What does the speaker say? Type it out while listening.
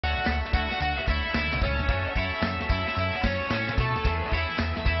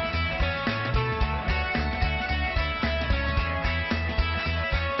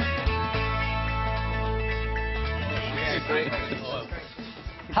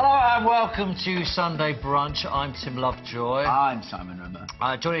Hello and welcome to Sunday Brunch. I'm Tim Lovejoy. I'm Simon Rimmer.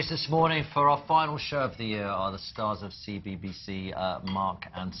 Joining us this morning for our final show of the year are the stars of CBBC, Mark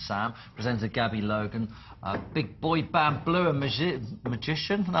and Sam. Presenter Gabby Logan, big boy band Blue and musician. Andy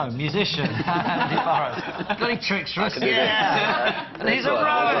Burrows. Got any tricks for us? Yeah! And he's a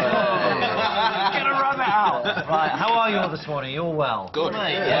rubber! Get a rubber out! Right, how are you all this morning? You all well? Good.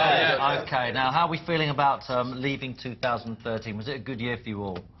 Yeah. Okay, now how are we feeling about leaving 2013? Was it a good year for you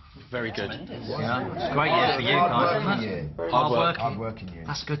all? Very good. Yeah, it's a great year for you guys, isn't it? Hard working year.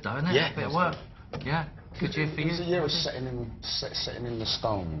 That's good though, isn't it? Yeah. A bit of work. Yeah, good year for you. It's a year of setting in the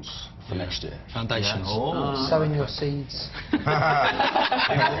stones for next year. Foundations. Yeah. Oh. Sowing your seeds. How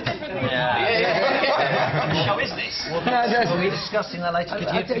is this? We'll be discussing that later.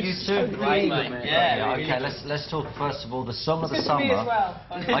 Good year for you too. Right, mate. Yeah. Okay. Let's talk first of all the song of the summer. Me as well.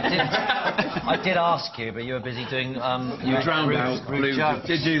 I did ask you, but you were busy doing You drowned out. rude jokes.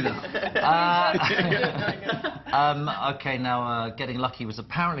 Did you that? Okay, now Getting Lucky was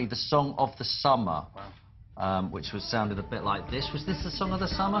apparently the song of the summer. Which sounded a bit like this. Was this the song of the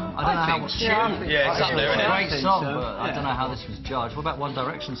summer? I don't know how much. Yeah, it's up there, isn't it? Great song, but I don't know how this was judged. What about One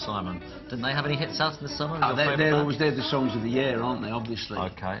Direction, Simon? Didn't they have any hits out in the summer? They're the songs of the year, aren't they? Obviously.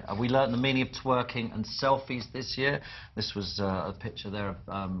 Okay. We learnt the meaning of twerking and selfies this year. This was a picture there of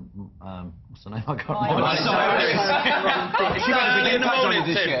what's the name? I can't remember. She got a big impact on it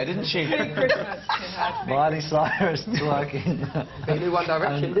this year, didn't she? Miley Cyrus twerking. They knew One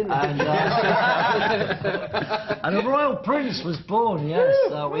Direction, didn't they? And the Royal Prince was born, yes.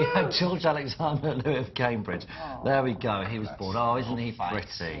 We had George Alexander Louis of Cambridge. There we go, he was born. Oh, isn't he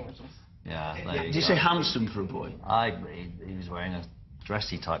pretty? Yeah, there you go. Did you say handsome for a boy? He was wearing a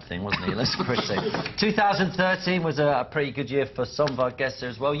dressy type thing, wasn't he? That's pretty. 2013 was a pretty good year for some of our guests there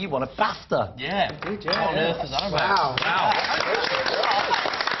as well. You won a BAFTA. Yeah. Good job. How on earth is that about? Wow.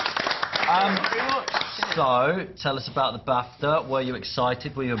 So, tell us about the BAFTA. Were you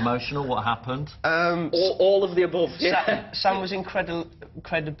excited? Were you emotional? What happened? All of the above. Yeah. Sam was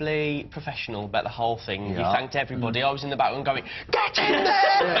incredibly professional about the whole thing. Yeah. He thanked everybody. I was in the background going, "Get in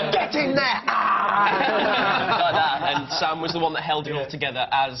there! Get in there!" like that. And Sam was the one that held it all together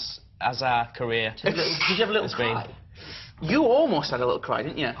as our career. Did you have a little cry? You almost had a little cry,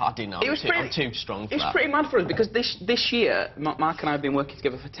 didn't you? I didn't know. I'm too strong for It's that. pretty mad for us because this year, Mark and I have been working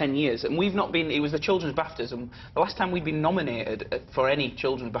together for 10 years, and we've not been. It was the Children's BAFTAs, and the last time we'd been nominated for any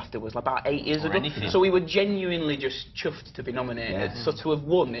Children's BAFTA was about 8 years ago. Anything. So we were genuinely just chuffed to be nominated. So to have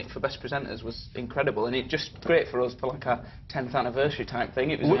won it for Best Presenters was incredible, and it just great for us for like a 10th anniversary type thing.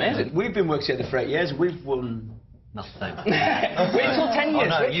 It was amazing. We've been working together for 8 years. We've won. Nothing. Wait until 10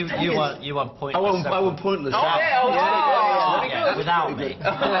 years. Oh, no, you won pointless. I won pointless. Yeah, without me.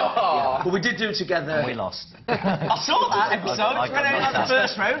 But we did do it together. And we lost. I saw that episode. I When I had the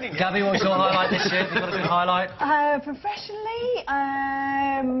first round in it. Gabby, what was your highlight this year? Have you got a good highlight? Professionally,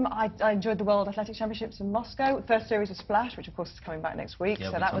 I enjoyed the World Athletic Championships in Moscow. First series of Splash, which of course is coming back next week, Yeah,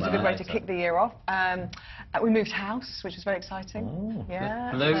 so we'll that was a talk good about way that to later. kick the year off. We moved house, which was very exciting. Ooh,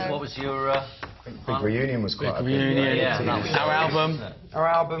 Yeah. Blue, what was your... Big reunion was quite a big reunion, yeah. That was Our album. Our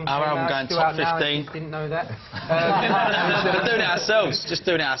album going still top out now, 15. if you didn't know that. But doing it ourselves, just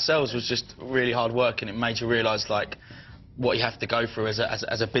doing it ourselves was just really hard work, and it made you realise like what you have to go through as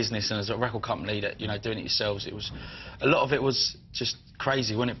a business and as a record company. That doing it yourselves, it was a lot of it was just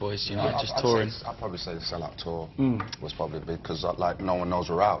crazy, wasn't it, boys? Just touring. I'd probably say the sellout tour was probably big because like no one knows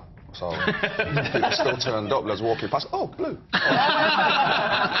we're out. So people still turned up. Let's walking past. Oh, Blue.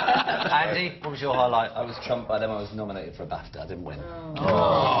 Andy, what was your highlight? I was trumped by them. I was nominated for a BAFTA. I didn't win. It's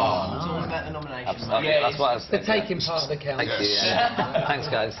all about the nomination. That's what I was The thinking. taking part of the count. Thank you. Yeah. Thanks,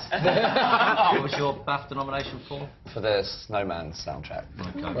 guys. What was your BAFTA nomination for? For the Snowman soundtrack.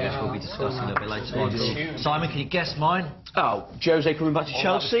 Okay, yes, we'll be discussing a little bit later on. Simon, can you guess mine? Oh, Jose coming back to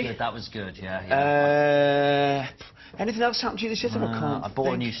Chelsea. That was good, yeah. Anything else happened to you this year? I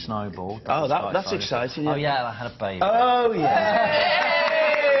bought a new snowball. Oh, was that's quite exciting. Oh, yeah, I had a baby. Oh, yeah.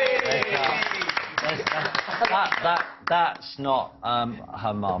 That's not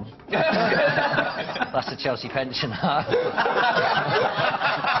her mum. That's a Chelsea pensioner. He's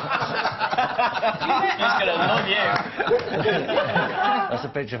gonna love you. That's a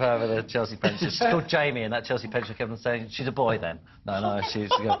picture of her with a Chelsea pensioner. She's called Jamie, and that Chelsea pensioner kept on saying, she's a boy then. No, she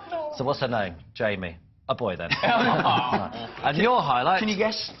goes, so what's her name? Jamie. A boy then. And your highlight? Can you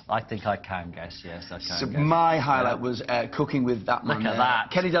guess? I think I can guess, yes, I can So guess. my highlight was cooking with that man. Look at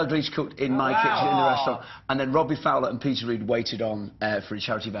that. Kenny Dalglish cooked in my kitchen in the restaurant, and then Robbie Fowler and Peter Reid waited on for a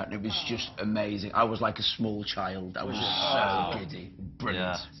charity event, and it was just amazing. I was like a small child. I was just so giddy.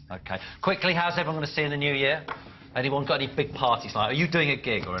 Brilliant. Yeah, okay. Quickly, how's everyone going to see in the new year? Anyone got any big parties? Like, are you doing a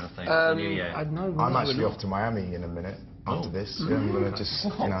gig or anything for the New Year? I'm actually off to Miami in a minute after this. Yeah, I'm gonna just,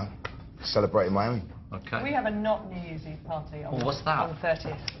 you know, celebrate in Miami. Okay. We have a not New Year's Eve party on, what's that? on the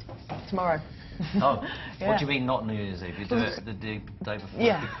 30th, tomorrow. Oh, Yeah. what do you mean not New Year's Eve? You do it the day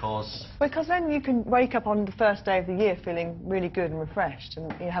before because... Because then you can wake up on the first day of the year feeling really good and refreshed, and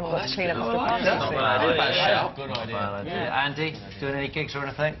you haven't got to clean up after the party. Good idea. Andy, doing any gigs or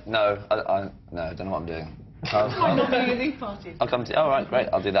anything? No, no, I don't know what I'm doing. Not New Year's Eve parties. I'll come to. Oh, right, great.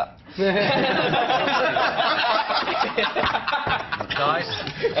 I'll do that. Guys?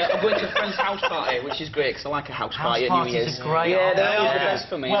 I'm going to a friend's house party, which is great, because I like a house party at New Year's. Are great. Yeah, they're always the best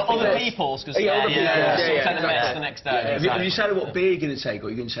for me. Well, other people's, because other people's, kind of mess the next day. Have you decided what beer you're going to take, or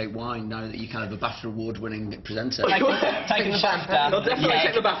are you going to take wine now that you're kind of a BAFTA award-winning presenter? Taking the BAFTA. I'll definitely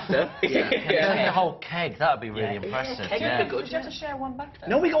take the BAFTA. Yeah. The whole keg, that would be really impressive. Keg would be good. Did you have to share one back then?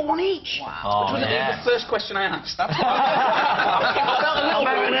 No, we got one each. Oh, Which was yeah. the first question I asked. I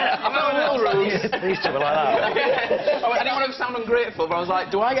felt a little rude. These two were like that. I didn't want to sound ungrateful, but I was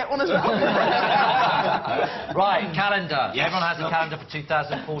like, do I get one as well? Right, calendar. Yes. Everyone has a calendar for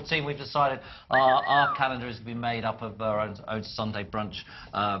 2014. We've decided our calendar is to be made up of our own Sunday brunch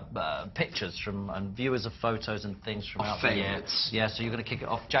pictures from and viewers of photos and things from out the year. Yeah, so you're going to kick it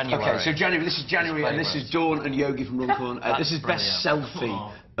off January. Okay, so January. This is January, and this is Dawn and Yogi from Runcorn. This is best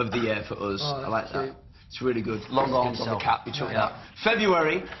selfie of the year for us. I like that. It's really good. Long arms on the cap, we took that.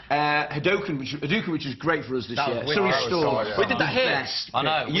 February, Hadouken, which was great for us this year. Surrey Storm. We did that here. I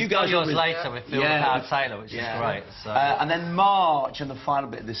know. You guys yours later with Phil Taylor, which is great. So. And then March, and the final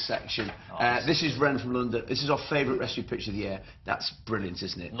bit of this section. This is Ren from London. This is our favourite rescue picture of the year. That's brilliant,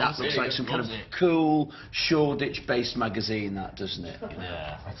 isn't it? That looks like some kind of cool Shoreditch-based magazine, that, doesn't it?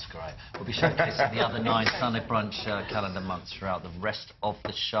 Yeah, that's great. We'll be showcasing the other 9 Sunday Brunch calendar months throughout the rest of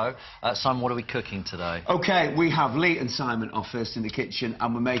the show. Simon, what are we cooking today? OK, we have Lee and Simon are first in the kitchen,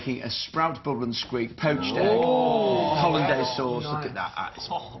 and we're making a sprout bubble and squeak poached egg, hollandaise sauce. Look at that, it's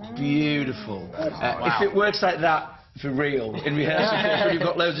beautiful. If it works like that for real in rehearsal, when you've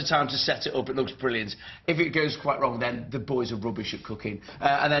got loads of time to set it up, it looks brilliant. If it goes quite wrong, then the boys are rubbish at cooking.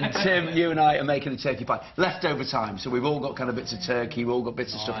 And then Tim, you and I are making a turkey pie. Leftover time, so we've all got kind of bits of turkey, we've all got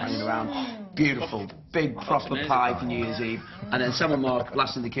bits of stuff hanging around. Beautiful, big proper pie for New Year's Eve. And then Sam and Mark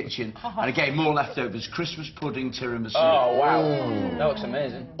last in the kitchen. And again, more leftovers, Christmas pudding, tiramisu. Oh, wow. That looks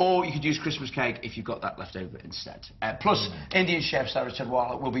amazing. Or you could use Christmas cake if you've got that left over instead. Plus, Indian chef Sarah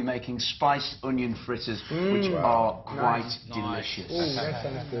Chadwala will be making spiced onion fritters, which are quite delicious.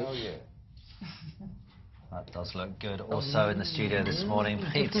 That does look good. Also in the studio this morning,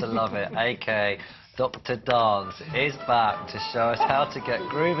 Pizza Love It, a.k.a. Dr. Dance, is back to show us how to get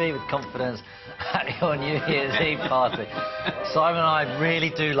groovy with confidence at your New Year's Eve party. Simon and I really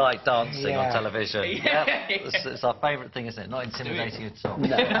do like dancing on television. It's our favourite thing, isn't it? Not intimidating at all.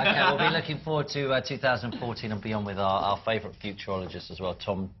 No. Okay, we'll be looking forward to 2014 and beyond with our favourite futurologist as well,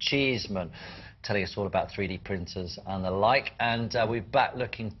 Tom Cheeseman, telling us all about 3D printers and the like. And we're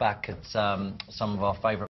looking back at some of our favourite